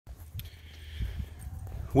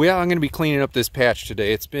Well, I'm going to be cleaning up this patch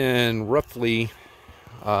today. It's been roughly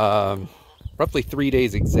 3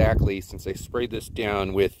 days exactly since I sprayed this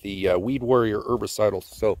down with the Weed Warrior herbicidal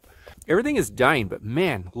soap. Everything is dying, but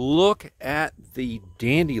man, look at the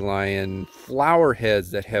dandelion flower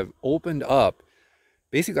heads that have opened up.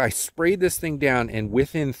 Basically, I sprayed this thing down, and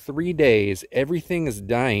within 3 days, everything is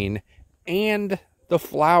dying, and the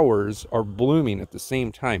flowers are blooming at the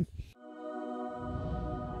same time.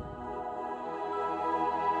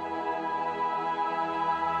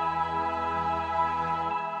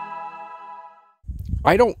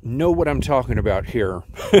 I don't know what I'm talking about here,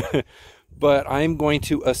 but I'm going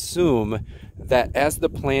to assume that as the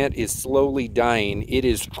plant is slowly dying, it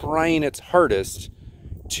is trying its hardest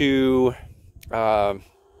to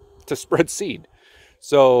spread seed.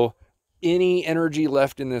 So any energy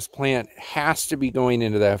left in this plant has to be going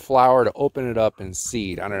into that flower to open it up and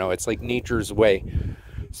seed. I don't know, it's like nature's way.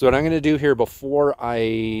 So what I'm going to do here before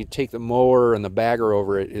I take the mower and the bagger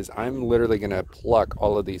over it is I'm literally going to pluck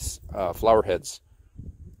all of these flower heads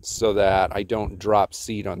so that I don't drop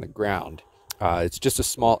seed on the ground. It's just a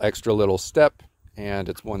small extra little step, and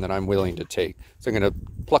it's one that I'm willing to take. So I'm going to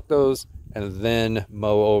pluck those and then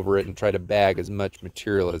mow over it and try to bag as much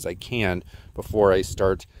material as I can before I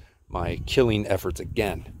start my killing efforts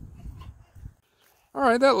again. All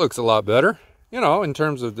right, that looks a lot better. You know, in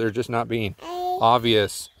terms of there just not being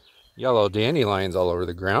obvious yellow dandelions all over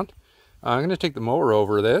the ground. I'm going to take the mower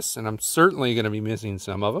over this, and I'm certainly going to be missing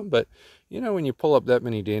some of them, but you know, when you pull up that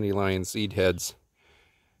many dandelion seed heads,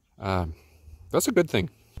 that's a good thing.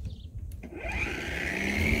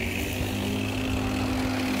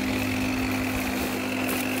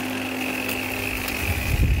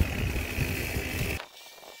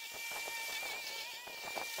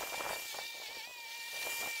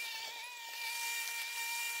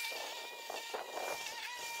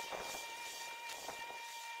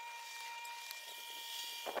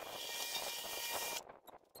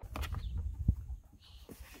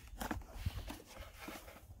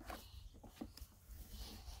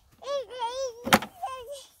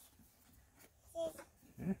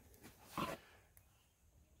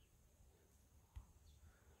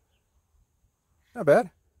 Not bad.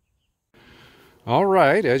 All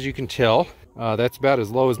right, as you can tell, that's about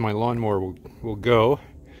as low as my lawnmower will go.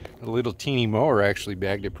 The little teeny mower actually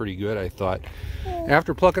bagged it pretty good, I thought.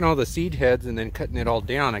 After plucking all the seed heads and then cutting it all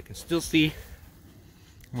down, I can still see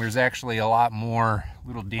there's actually a lot more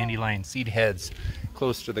little dandelion seed heads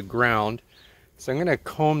close to the ground. So I'm going to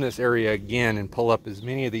comb this area again and pull up as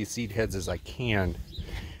many of these seed heads as I can,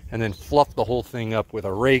 and then fluff the whole thing up with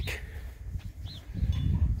a rake,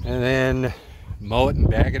 and then mow it and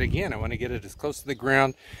bag it again. I want to get it as close to the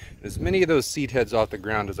ground, as many of those seed heads off the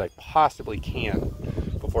ground as I possibly can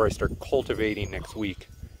before I start cultivating next week.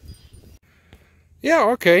 Yeah,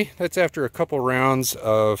 okay, that's after a couple rounds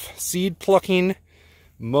of seed plucking,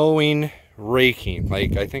 mowing, raking.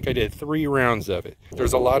 Like, I think I did 3 rounds of it.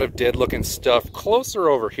 There's a lot of dead looking stuff closer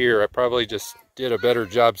over here. I probably just did a better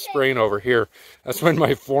job spraying over here. That's when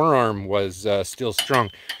my forearm was still strong.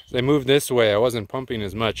 As I moved this way, I wasn't pumping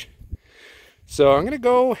as much. So I'm going to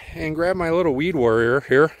go and grab my little Weed Warrior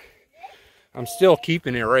here. I'm still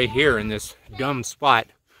keeping it right here in this dumb spot,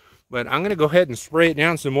 but I'm going to go ahead and spray it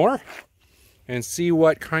down some more and see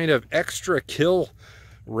what kind of extra kill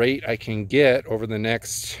rate I can get over the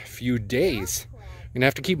next few days. I'm going to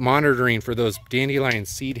have to keep monitoring for those dandelion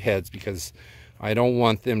seed heads because I don't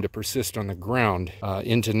want them to persist on the ground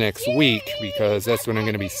into next week, because that's when I'm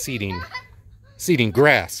going to be seeding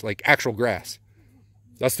grass, like actual grass.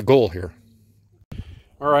 That's the goal here.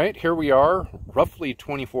 All right, here we are, roughly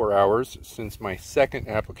 24 hours since my second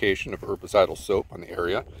application of herbicidal soap on the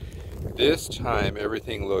area. This time,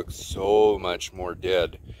 everything looks so much more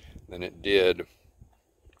dead than it did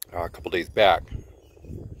a couple days back.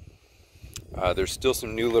 There's still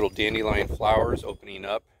some new little dandelion flowers opening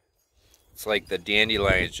up. It's like the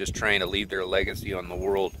dandelions just trying to leave their legacy on the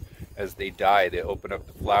world. As they die, they open up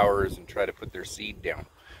the flowers and try to put their seed down.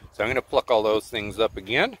 So I'm going to pluck all those things up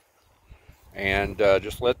again, and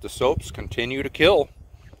just let the soaps continue to kill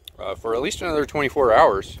for at least another 24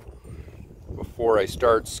 hours before I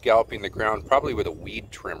start scalping the ground, probably with a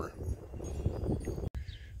weed trimmer.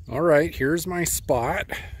 All right, here's my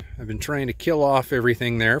spot. I've been trying to kill off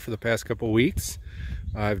everything there for the past couple weeks.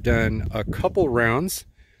 I've done a couple rounds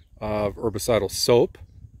of herbicidal soap,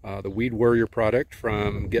 the Weed Warrior product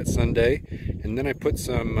from Get Sunday, and then I put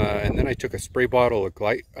some, and then I took a spray bottle of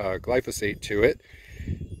glyphosate to it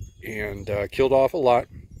and killed off a lot.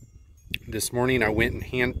 This morning I went and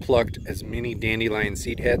hand plucked as many dandelion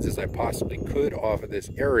seed heads as I possibly could off of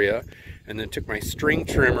this area, and then took my string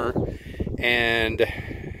trimmer and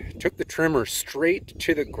took the trimmer straight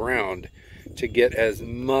to the ground to get as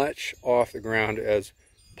much off the ground as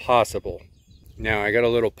possible. Now I got a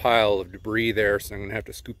little pile of debris there, so I'm gonna have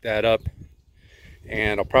to scoop that up,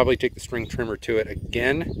 and I'll probably take the string trimmer to it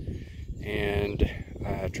again and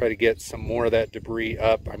try to get some more of that debris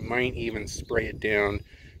up. I might even spray it down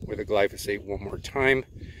with a glyphosate one more time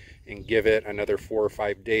and give it another 4 or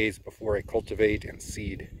 5 days before I cultivate and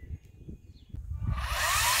seed.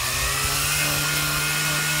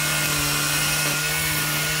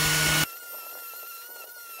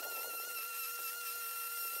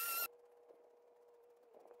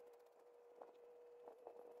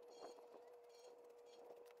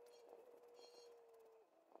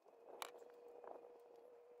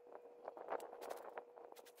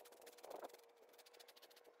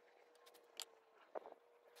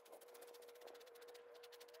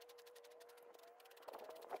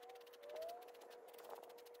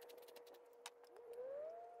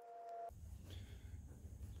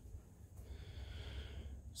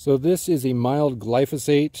 So this is a mild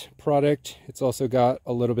glyphosate product. It's also got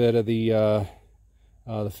a little bit of the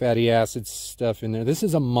fatty acid stuff in there. This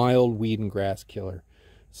is a mild weed and grass killer.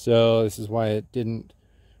 So this is why it didn't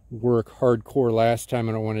work hardcore last time.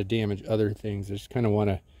 I don't want to damage other things. I just kind of want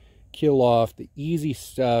to kill off the easy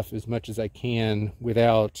stuff as much as I can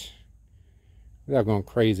without going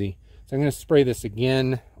crazy. So I'm going to spray this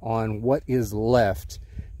again on what is left.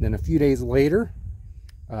 Then a few days later,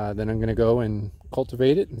 then I'm going to go and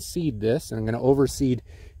cultivate it and seed this, and I'm going to overseed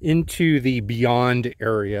into the beyond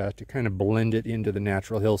area to kind of blend it into the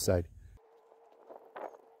natural hillside.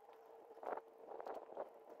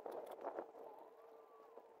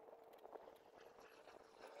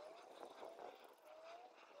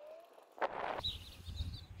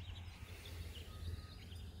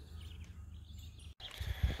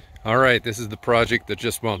 All right, this is the project that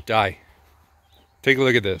just won't die. Take a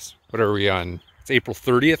look at this. What are we on? It's April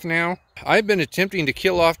 30th now. I've been attempting to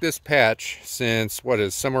kill off this patch since, what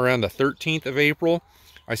is, somewhere around the 13th of April.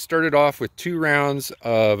 I started off with 2 rounds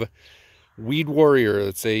of Weed Warrior.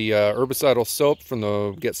 It's a herbicidal soap from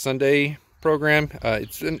the Get Sunday program.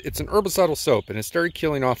 It's an herbicidal soap, and it started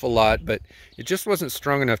killing off a lot, but it just wasn't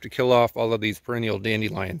strong enough to kill off all of these perennial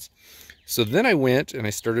dandelions. So then I went and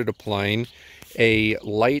I started applying a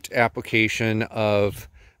light application of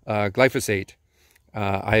glyphosate.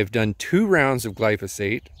 I've done 2 rounds of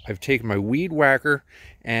glyphosate. I've taken my weed whacker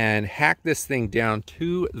and hacked this thing down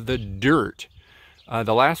to the dirt.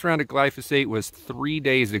 The last round of glyphosate was 3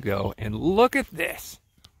 days ago, and look at this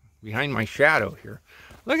behind my shadow here.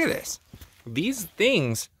 Look at this. These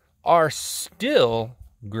things are still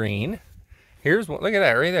green. Here's one. Look at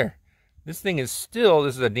that right there. This thing is still,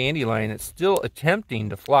 this is a dandelion. It's still attempting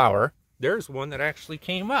to flower. There's one that actually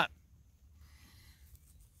came up.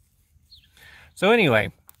 So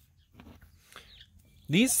anyway,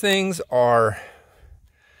 these things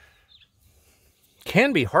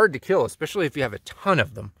can be hard to kill, especially if you have a ton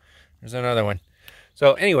of them. There's another one.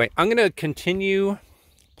 So anyway, I'm going to continue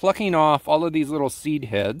plucking off all of these little seed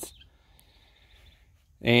heads.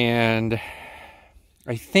 And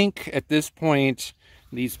I think at this point,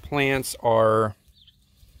 these plants are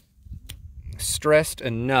stressed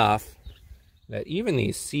enough that even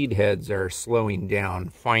these seed heads are slowing down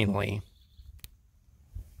finally.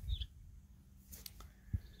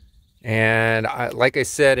 And like I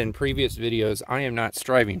said in previous videos, I am not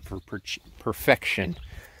striving for perfection.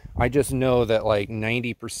 I just know that like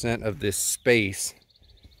 90% of this space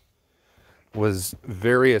was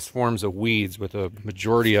various forms of weeds, with a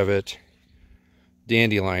majority of it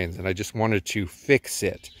dandelions, and I just wanted to fix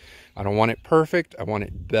it. I don't want it perfect, I want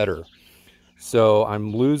it better. So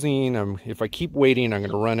if I keep waiting, I'm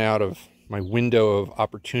going to run out of my window of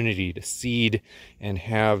opportunity to seed and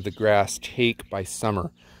have the grass take by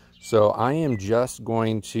summer. So I am just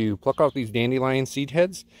going to pluck off these dandelion seed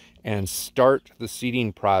heads and start the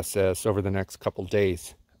seeding process over the next couple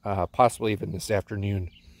days, possibly even this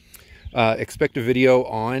afternoon. Expect a video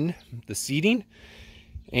on the seeding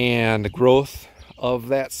and the growth of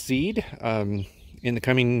that seed in the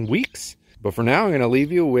coming weeks. But for now, I'm going to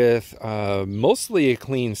leave you with mostly a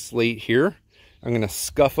clean slate here. I'm going to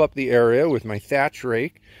scuff up the area with my thatch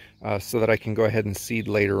rake so that I can go ahead and seed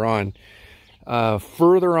later on.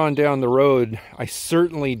 Further on down the road, I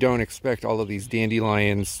certainly don't expect all of these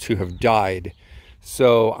dandelions to have died.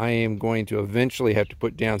 So I am going to eventually have to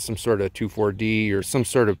put down some sort of 2,4-D or some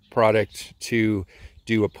sort of product to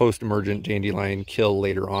do a post-emergent dandelion kill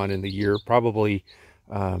later on in the year, probably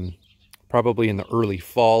in the early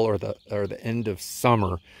fall or the end of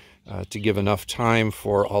summer, to give enough time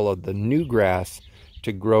for all of the new grass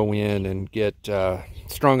to grow in and get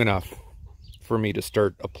strong enough for me to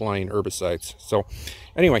start applying herbicides. So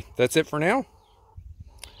anyway, that's it for now.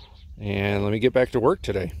 And let me get back to work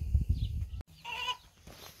today.